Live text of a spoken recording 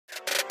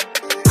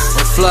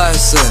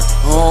flexing,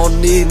 I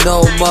don't need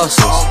no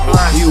muscles.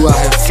 You out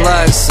here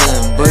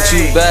flexing, but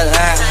you better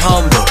act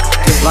humble.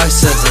 Life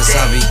sentence,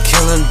 I be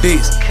killing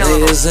beats,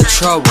 they is in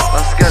trouble.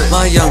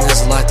 My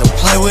youngins like to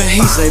play with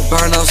heat, they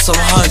burn up some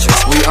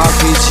hundreds. We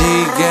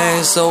RPG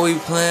games, so we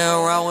playing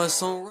around with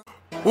some.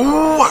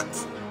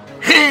 What's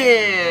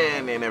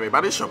happening,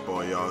 everybody? It's your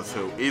boy, y'all. It's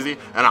Too Easy,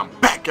 and I'm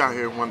back out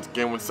here once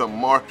again with some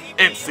more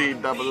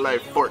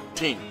NCAA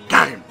 14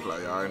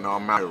 gameplay. You already know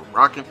I'm out here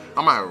rocking.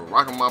 I'm out here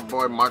rocking my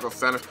boy Michael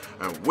Sanders,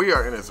 and we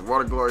are in this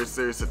Water Glory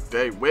series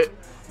today with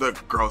the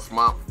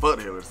Grossmont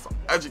Foothillers. So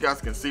as you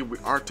guys can see, we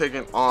are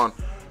taking on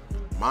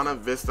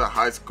Monte Vista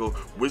High School,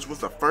 which was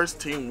the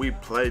first team we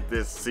played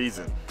this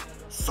season.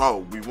 So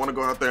we want to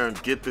go out there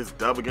and get this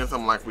dub against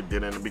them like we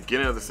did in the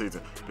beginning of the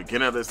season.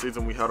 Beginning of the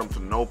season, we held them to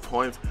no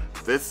points.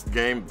 This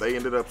game, they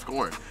ended up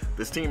scoring.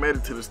 This team made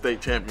it to the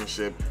state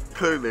championship.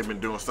 Clearly, they've been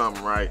doing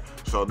something right.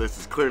 So this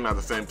is clearly not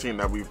the same team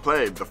that we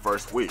played the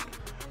first week.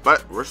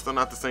 But we're still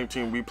not the same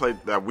team we played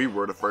that we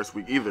were the first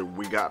week either.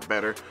 We got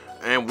better,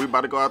 and we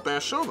about to go out there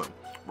and show them.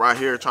 Right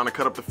here, trying to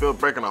cut up the field,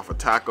 breaking off a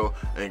tackle,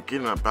 and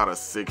getting about a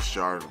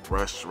 6-yard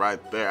rush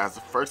right there as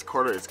the first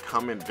quarter is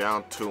coming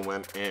down to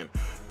an end.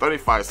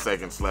 35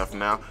 seconds left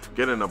now,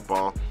 getting the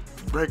ball,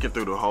 breaking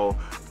through the hole,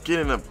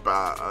 getting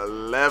about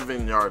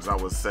 11 yards, I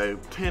would say,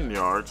 10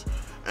 yards,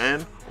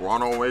 and we're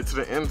on our way to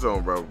the end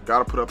zone, bro.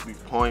 Gotta put up these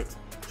points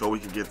so we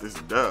can get this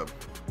dub.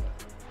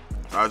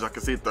 So as y'all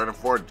can see, 3rd and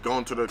 4,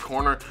 going to the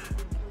corner,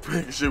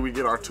 making sure we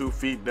get our 2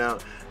 feet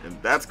down, and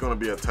that's going to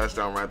be a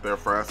touchdown right there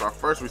for us, our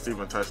first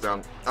receiving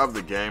touchdown of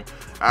the game,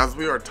 as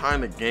we are tying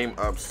the game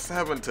up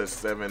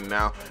 7-7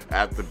 now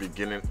at the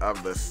beginning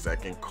of the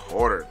second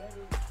quarter.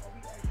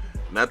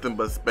 Nothing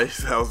but space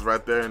cells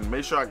right there, and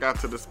make sure I got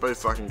to the space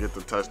so I can get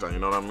the touchdown, you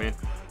know what I mean?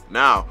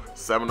 Now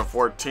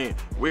 7-14,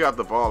 we got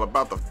the ball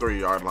about the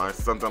 3-yard line,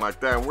 something like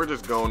that, and we're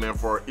just going in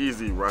for an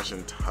easy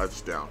rushing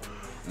touchdown.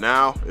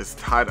 Now it's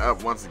tied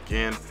up once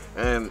again,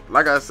 and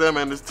like I said,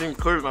 man, this team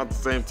clearly not the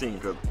same team,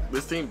 because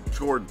this team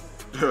scored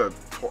 2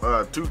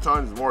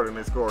 times more than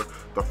they scored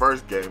the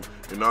first game,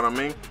 you know what I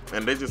mean?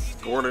 And they just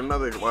scored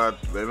another,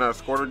 they not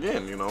scored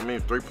again, you know what I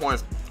mean? 3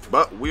 points,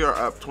 but we are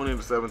up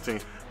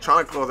 20-17,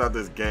 trying to close out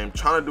this game,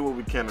 trying to do what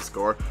we can to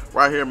score.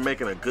 Right here,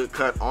 making a good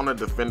cut on the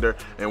defender,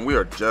 and we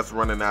are just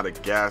running out of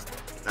gas.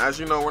 As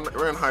you know,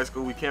 we're in high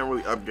school, we can't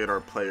really upgrade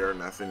our player,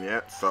 nothing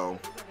yet, so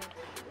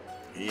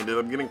he ended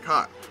up getting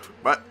caught.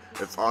 But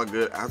it's all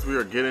good as we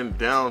are getting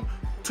down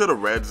to the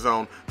red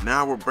zone.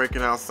 Now we're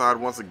breaking outside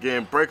once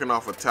again, breaking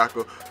off a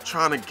tackle,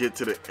 trying to get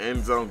to the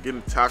end zone,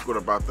 getting tackled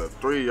about the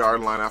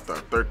 3-yard line after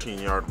a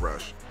 13-yard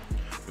rush.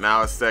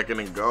 Now it's 2nd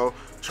and goal,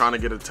 trying to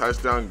get a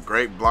touchdown.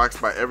 Great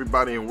blocks by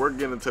everybody, and we're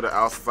getting to the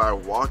outside,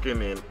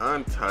 walking in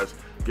untouched,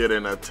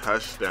 getting a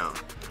touchdown.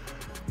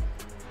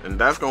 And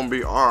that's going to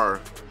be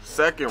our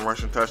 2nd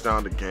rushing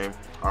touchdown of the game.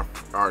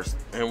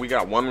 And we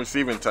got 1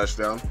 receiving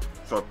touchdown,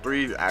 so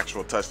 3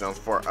 actual touchdowns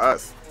for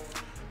us.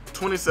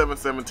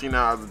 27-17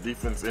 now, as the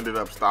defense ended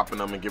up stopping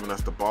them and giving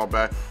us the ball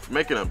back,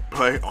 making a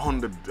play on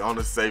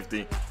the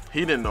safety.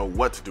 He didn't know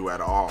what to do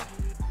at all.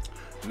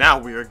 Now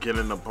we are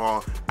getting the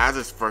ball as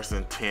it's 1st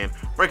and 10,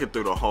 breaking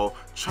through the hole,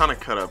 trying to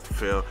cut up the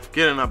field,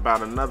 getting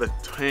about another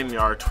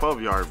 10-yard,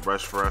 12-yard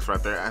rush for us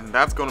right there, and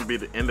that's going to be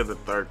the end of the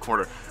 3rd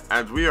quarter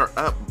as we are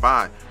up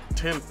by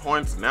 10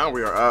 points. Now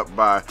we are up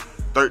by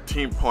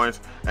 13 points,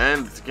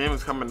 and this game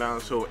is coming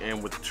down to an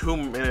end with 2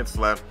 minutes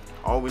left.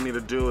 All we need to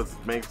do is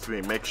make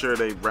sure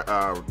they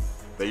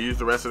use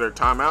the rest of their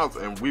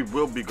timeouts, and we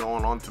will be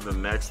going on to the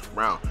next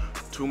round.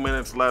 2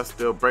 minutes left,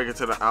 still breaking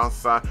to the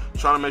outside,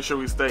 trying to make sure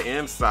we stay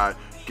inside,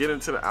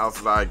 getting to the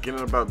outside, getting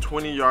about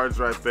 20 yards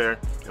right there,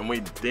 and we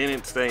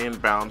didn't stay in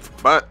bounds,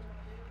 but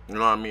you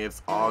know what I mean,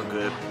 it's all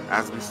good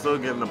as we still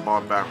getting the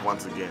ball back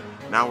once again.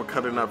 Now we're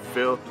cutting up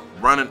field,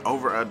 running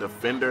over a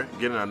defender,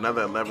 getting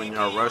another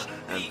 11-yard rush,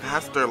 and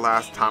that's their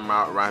last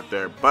timeout right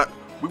there. But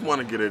we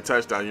want to get a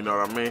touchdown, you know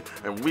what I mean?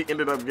 And we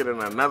ended up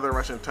getting another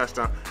rushing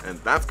touchdown, and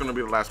that's going to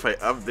be the last play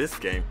of this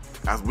game,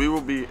 as we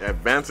will be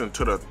advancing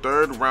to the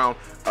 3rd round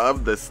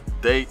of the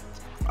state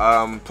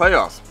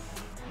playoffs.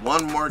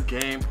 1 more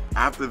game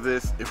after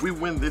this. If we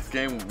win this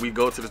game, we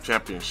go to the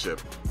championship.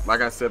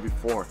 Like I said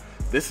before,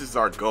 this is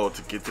our goal,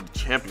 to get to the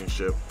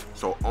championship.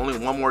 So only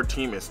 1 more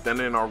team is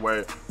standing in our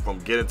way from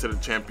getting to the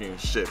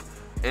championship.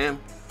 And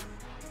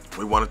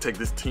we want to take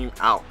this team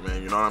out,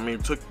 man, you know what I mean?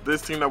 Took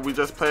this team that we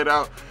just played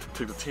out,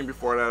 took the team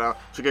before that out,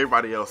 took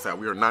everybody else out.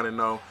 We are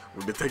 9-0.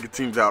 We've been taking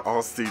teams out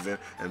all season,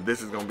 and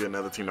this is going to be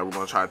another team that we're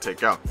going to try to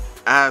take out.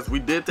 As we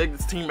did take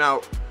this team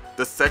out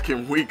the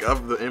 2nd week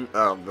of the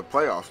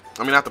playoffs.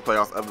 I mean, not the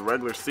playoffs, of the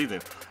regular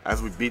season,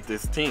 as we beat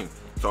this team.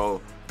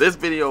 So this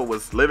video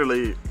was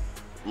literally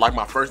like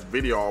my first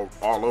video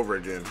all over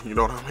again, you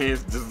know what I mean?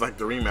 It's just like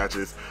the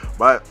rematches.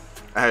 But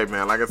hey,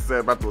 man, like I said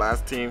about the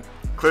last team,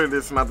 clearly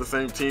this is not the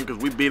same team, because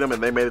we beat them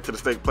and they made it to the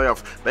state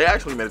playoffs. They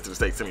actually made it to the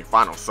state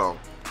semifinals, so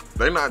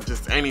they're not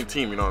just any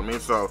team, you know what I mean?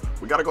 So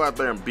we got to go out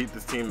there and beat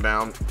this team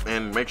down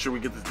and make sure we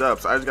get this dub.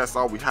 So as you guys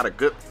saw, we had a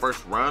good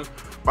first run,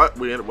 but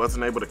we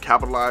wasn't able to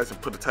capitalize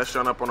and put the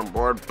touchdown up on the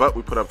board, but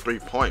we put up 3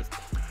 points.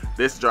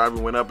 This drive we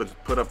went up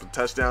and put up a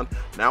touchdown.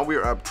 Now we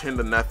are up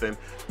 10-0.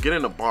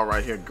 Getting the ball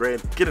right here,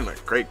 getting a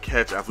great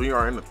catch as we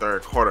are in the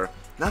third quarter.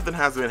 Nothing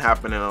has been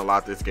happening a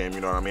lot this game,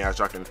 you know what I mean, as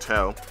y'all can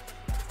tell.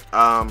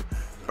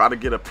 About to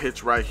get a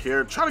pitch right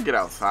here, trying to get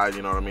outside,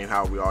 you know what I mean,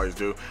 how we always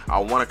do. I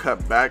want to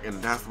cut back, and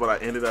that's what I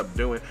ended up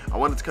doing. I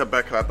wanted to cut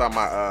back because I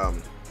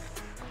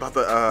thought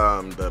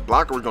the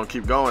blocker was gonna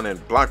keep going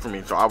and block for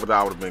me, so I would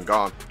have been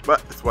gone.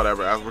 But it's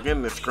whatever. As we're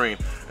getting this screen,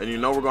 and you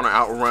know we're gonna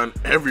outrun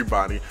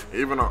everybody,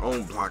 even our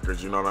own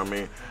blockers, you know what I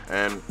mean.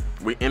 And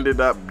we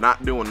ended up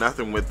not doing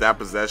nothing with that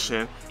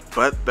possession,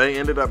 but they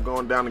ended up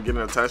going down and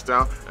getting a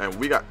touchdown, and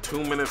we got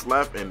 2 minutes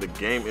left and the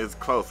game is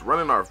close.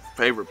 Running our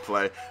favorite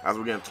play as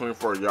we're getting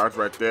 24 yards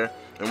right there,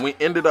 and we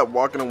ended up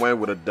walking away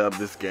with a dub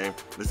this game.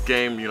 This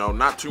game, you know,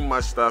 not too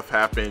much stuff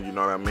happened, you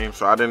know what I mean,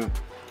 so I didn't,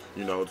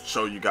 you know,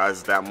 show you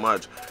guys that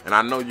much. And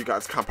I know you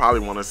guys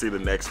probably want to see the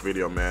next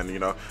video, man, you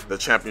know, the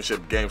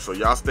championship game, so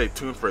y'all stay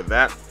tuned for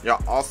that.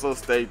 Y'all also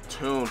stay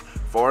tuned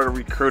for the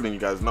recruiting. You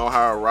guys know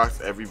how I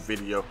rocks every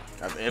video.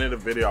 At the end of the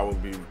video, I will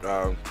be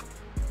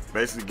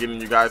basically getting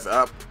you guys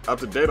up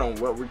to date on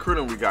what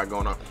recruiting we got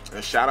going on.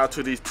 And shout out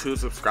to these 2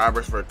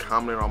 subscribers for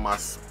commenting on my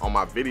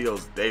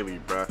videos daily,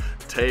 bruh.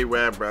 Tay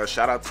Red, bruh,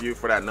 shout out to you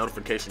for that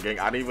notification gang.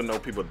 I didn't even know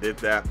people did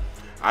that.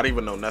 I didn't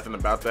even know nothing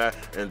about that.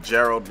 And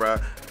Gerald, bruh,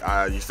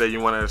 you said you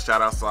wanted a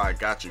shout out, so I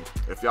got you.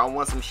 If y'all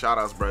want some shout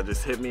outs, bruh,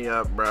 just hit me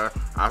up, bruh.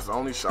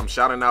 I'm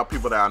shouting out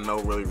people that I know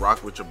really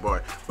rock with your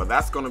boy. But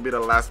that's gonna be the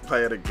last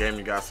play of the game,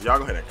 you guys. So y'all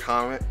go ahead and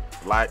comment,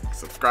 like,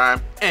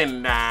 subscribe,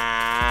 and